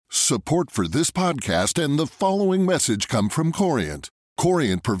Support for this podcast and the following message come from Corient.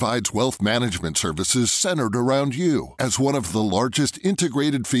 Corient provides wealth management services centered around you. As one of the largest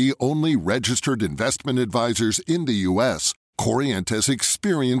integrated fee-only registered investment advisors in the U.S., Corient has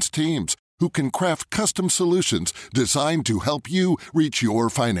experienced teams who can craft custom solutions designed to help you reach your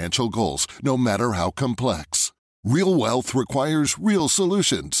financial goals, no matter how complex. Real wealth requires real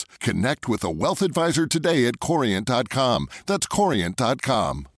solutions. Connect with a wealth advisor today at Corient.com. That's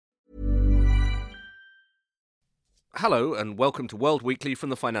Corient.com. Hello and welcome to World Weekly from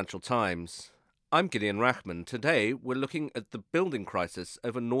the Financial Times. I'm Gideon Rachman. Today we're looking at the building crisis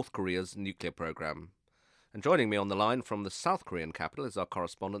over North Korea's nuclear program. And joining me on the line from the South Korean capital is our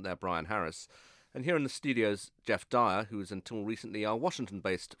correspondent there, Brian Harris. And here in the studios, Jeff Dyer, who was until recently our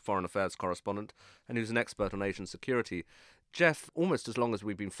Washington-based foreign affairs correspondent and who's an expert on Asian security. Jeff, almost as long as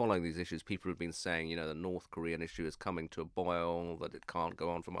we've been following these issues, people have been saying, the North Korean issue is coming to a boil, that it can't go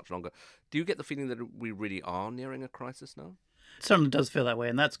on for much longer. Do you get the feeling that we really are nearing a crisis now? It certainly does feel that way,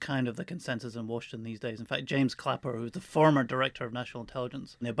 and that's kind of the consensus in Washington these days. In fact, James Clapper, who's the former director of national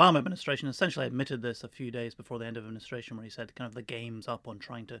intelligence in the Obama administration, essentially admitted this a few days before the end of administration, where he said kind of the game's up on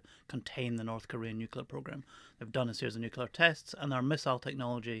trying to contain the North Korean nuclear program. They've done a series of nuclear tests, and their missile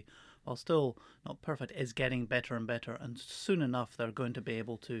technology, while still not perfect, is getting better and better, and soon enough they're going to be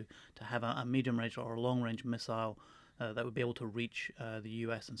able to have a medium-range or long-range missile that would be able to reach the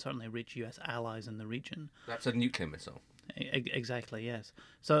US and certainly reach US allies in the region. That's a nuclear missile. Exactly, yes.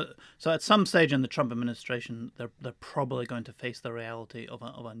 So at some stage in the Trump administration, they're probably going to face the reality of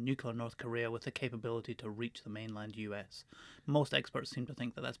a nuclear North Korea with the capability to reach the mainland US. Most experts seem to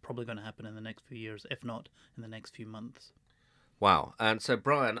think that that's probably going to happen in the next few years, if not in the next few months. Wow. And so,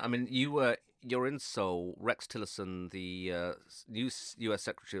 Brian, you're in Seoul. Rex Tillerson, the new U.S.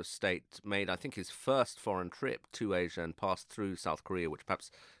 Secretary of State, made, I think, his first foreign trip to Asia and passed through South Korea, which perhaps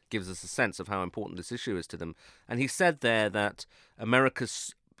gives us a sense of how important this issue is to them. And he said there that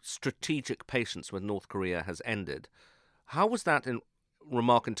America's strategic patience with North Korea has ended. How was that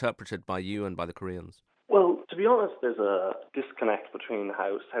remark interpreted by you and by the Koreans? Well, to be honest, there's a disconnect between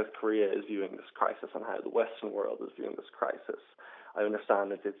how South Korea is viewing this crisis and how the Western world is viewing this crisis. I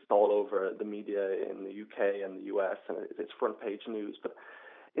understand that it's all over the media in the UK and the US, and it's front-page news. But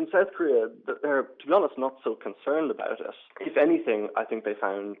in South Korea, they're, to be honest, not so concerned about it. If anything, I think they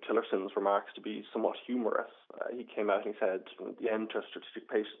found Tillerson's remarks to be somewhat humorous. He came out and he said, "The end to strategic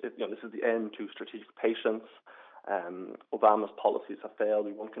patience. This is the end to strategic patience. Obama's policies have failed.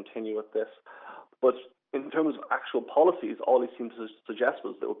 We won't continue with this." But in terms of actual policies, all he seemed to suggest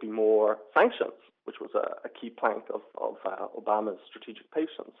was there would be more sanctions, which was a key plank of Obama's strategic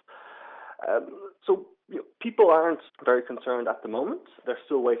patience. So people aren't very concerned at the moment. They're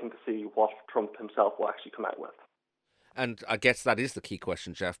still waiting to see what Trump himself will actually come out with. And I guess that is the key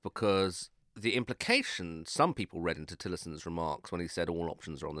question, Jeff, because the implication some people read into Tillerson's remarks when he said all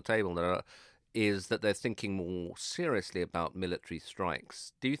options are on the table is that they're thinking more seriously about military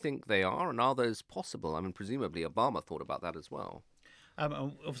strikes. Do you think they are, and are those possible? I mean, presumably Obama thought about that as well.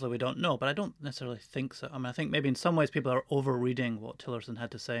 Obviously, we don't know, but I don't necessarily think so. I mean, I think maybe in some ways people are overreading what Tillerson had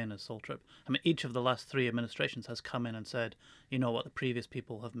to say in his Seoul trip. I mean, each of the last three administrations has come in and said, the previous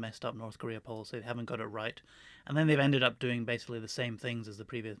people have messed up North Korea policy, they haven't got it right. And then they've ended up doing basically the same things as the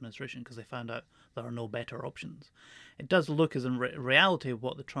previous administration because they found out there are no better options. It does look as in reality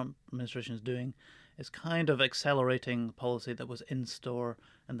what the Trump administration is doing is kind of accelerating the policy that was in store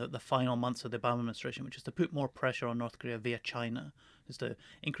in the final months of the Obama administration, which is to put more pressure on North Korea via China, is to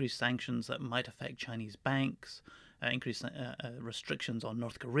increase sanctions that might affect Chinese banks, increase restrictions on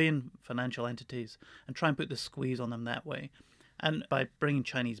North Korean financial entities, and try and put the squeeze on them that way. And by bringing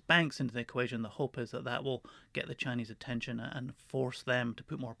Chinese banks into the equation, the hope is that will get the Chinese attention and force them to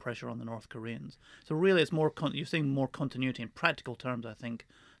put more pressure on the North Koreans. So really, it's more you're seeing more continuity in practical terms, I think,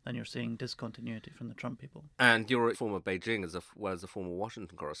 than you're seeing discontinuity from the Trump people. And you're a former Beijing as well as a former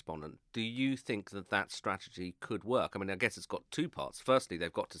Washington correspondent. Do you think that strategy could work? I mean, I guess it's got two parts. Firstly,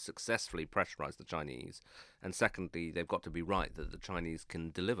 they've got to successfully pressurize the Chinese. And secondly, they've got to be right that the Chinese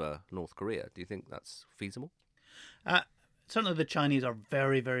can deliver North Korea. Do you think that's feasible? Certainly the Chinese are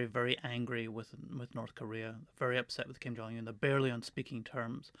very, very, very angry with North Korea, very upset with Kim Jong-un. They're barely on speaking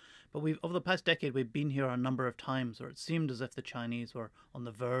terms. But over the past decade, we've been here a number of times where it seemed as if the Chinese were on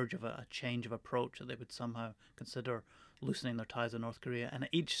the verge of a change of approach, that they would somehow consider loosening their ties with North Korea. And at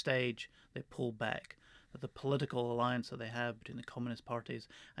each stage, they pulled back. the political alliance that they have between the communist parties,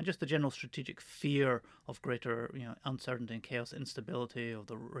 and just the general strategic fear of greater uncertainty and chaos, instability of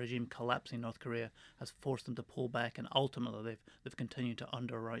the regime collapsing in North Korea has forced them to pull back, and ultimately they've continued to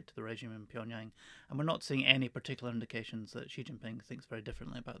underwrite the regime in Pyongyang. And we're not seeing any particular indications that Xi Jinping thinks very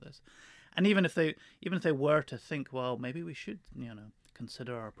differently about this. And even if they were to think, well, maybe we should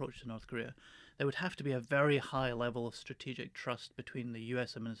consider our approach to North Korea, there would have to be a very high level of strategic trust between the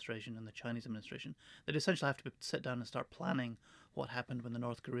US administration and the Chinese administration. They'd essentially have to sit down and start planning what happened when the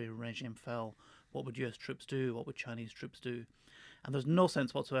North Korean regime fell. What would US troops do? What would Chinese troops do? And there's no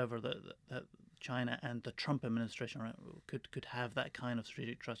sense whatsoever that China and the Trump administration could have that kind of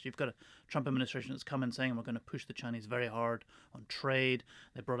strategic trust. You've got a Trump administration that's come in saying we're going to push the Chinese very hard on trade.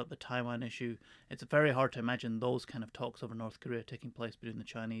 They brought up the Taiwan issue. It's very hard to imagine those kind of talks over North Korea taking place between the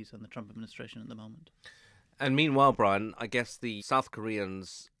Chinese and the Trump administration at the moment. And meanwhile, Brian, I guess the South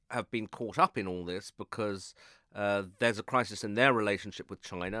Koreans have been caught up in all this because there's a crisis in their relationship with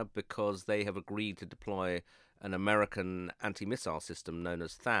China because they have agreed to deploy an American anti-missile system known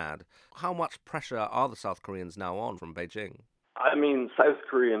as THAAD. How much pressure are the South Koreans now on from Beijing? I mean, South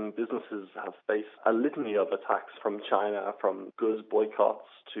Korean businesses have faced a litany of attacks from China, from goods boycotts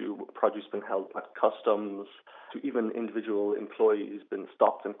to produce being held at customs, to even individual employees being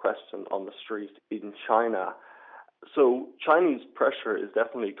stopped and questioned on the street in China. So Chinese pressure is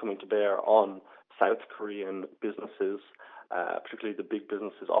definitely coming to bear on South Korean businesses, particularly the big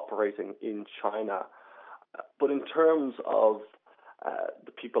businesses operating in China. But in terms of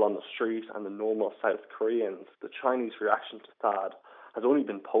the people on the street and the normal South Koreans, the Chinese reaction to THAAD has only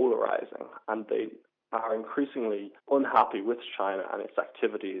been polarizing, and they are increasingly unhappy with China and its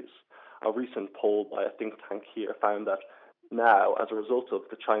activities. A recent poll by a think tank here found that now, as a result of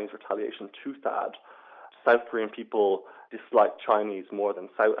the Chinese retaliation to THAAD, South Korean people dislike Chinese more than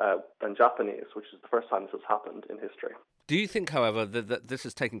Japanese, which is the first time this has happened in history. Do you think, however, that this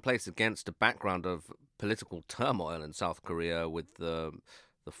is taking place against a background of political turmoil in South Korea with the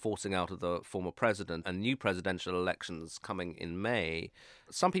forcing out of the former president and new presidential elections coming in May?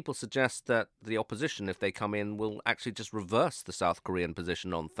 Some people suggest that the opposition, if they come in, will actually just reverse the South Korean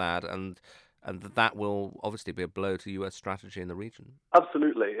position on THAAD, and that will obviously be a blow to US strategy in the region.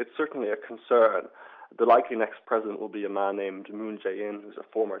 Absolutely. It's certainly a concern. The likely next president will be a man named Moon Jae-in, who's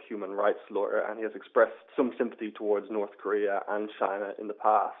a former human rights lawyer, and he has expressed some sympathy towards North Korea and China in the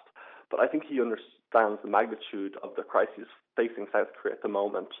past. But I think he understands the magnitude of the crisis facing South Korea at the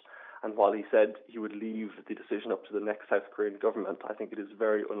moment. And while he said he would leave the decision up to the next South Korean government, I think it is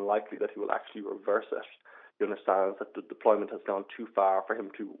very unlikely that he will actually reverse it. He understands that the deployment has gone too far for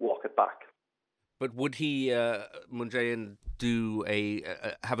him to walk it back. But would he, Moon Jae-in,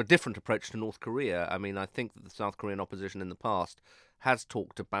 have a different approach to North Korea? I mean, I think that the South Korean opposition in the past has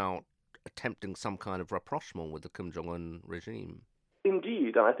talked about attempting some kind of rapprochement with the Kim Jong-un regime.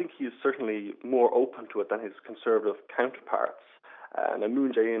 Indeed, and I think he is certainly more open to it than his conservative counterparts. And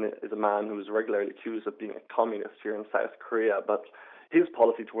Moon Jae-in is a man who is regularly accused of being a communist here in South Korea, but his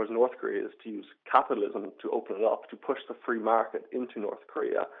policy towards North Korea is to use capitalism to open it up, to push the free market into North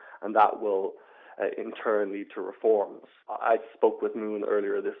Korea, and that will in turn lead to reforms. I spoke with Moon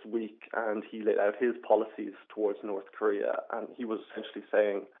earlier this week, and he laid out his policies towards North Korea, and he was essentially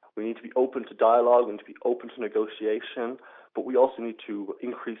saying we need to be open to dialogue, we need to be open to negotiation, but we also need to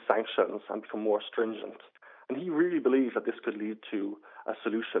increase sanctions and become more stringent. And he really believes that this could lead to a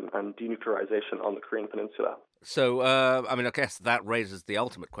solution and denuclearization on the Korean Peninsula. So, I guess that raises the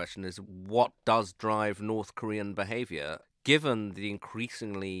ultimate question, is what does drive North Korean behavior? Given the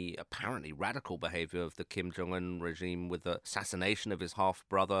increasingly apparently radical behavior of the Kim Jong-un regime with the assassination of his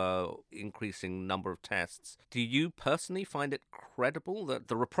half-brother, increasing number of tests, do you personally find it credible that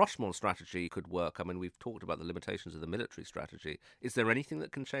the rapprochement strategy could work? I mean, we've talked about the limitations of the military strategy. Is there anything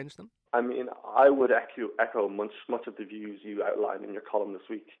that can change them? I mean, I would echo much of the views you outlined in your column this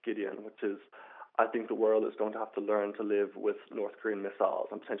week, Gideon, which is I think the world is going to have to learn to live with North Korean missiles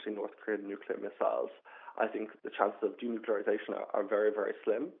and potentially North Korean nuclear missiles. I think the chances of denuclearization are very, very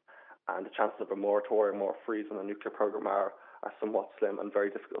slim, and the chances of a moratorium or freeze on the nuclear program are somewhat slim and very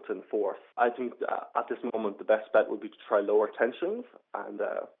difficult to enforce. I think at this moment the best bet would be to try lower tensions and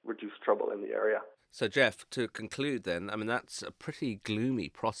reduce trouble in the area. So, Jeff, to conclude then, I mean, that's a pretty gloomy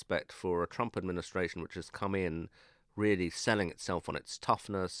prospect for a Trump administration which has come in really selling itself on its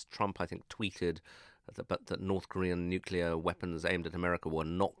toughness. Trump, I think, tweeted that North Korean nuclear weapons aimed at America were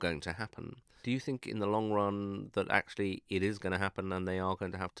not going to happen. Do you think in the long run that actually it is going to happen and they are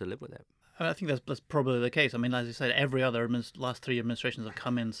going to have to live with it? I think that's probably the case. I mean, as you said, every other last three administrations have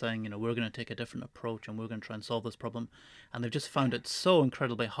come in saying, we're going to take a different approach and we're going to try and solve this problem. And they've just found it so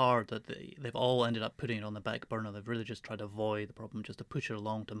incredibly hard that they've all ended up putting it on the back burner. They've really just tried to avoid the problem, just to push it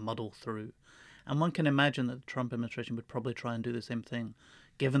along, to muddle through. And one can imagine that the Trump administration would probably try and do the same thing,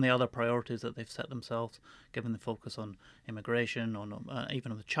 given the other priorities that they've set themselves, given the focus on immigration, on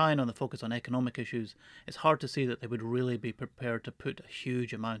even on China, and the focus on economic issues. It's hard to see that they would really be prepared to put a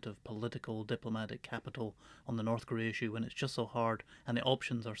huge amount of political, diplomatic capital on the North Korea issue when it's just so hard and the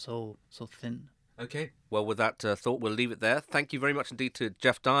options are so thin. Okay, well, with that thought, we'll leave it there. Thank you very much indeed to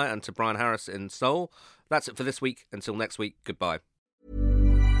Geoff Dyer and to Brian Harris in Seoul. That's it for this week. Until next week, goodbye.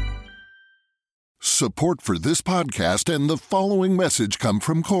 Support for this podcast and the following message come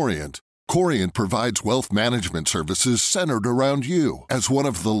from Corient. Corient provides wealth management services centered around you. As one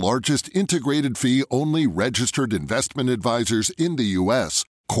of the largest integrated fee-only registered investment advisors in the U.S.,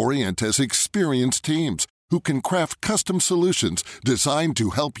 Corient has experienced teams who can craft custom solutions designed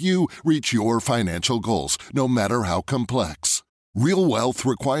to help you reach your financial goals, no matter how complex. Real wealth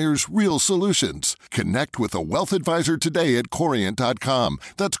requires real solutions. Connect with a wealth advisor today at Corient.com.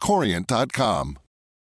 That's Corient.com.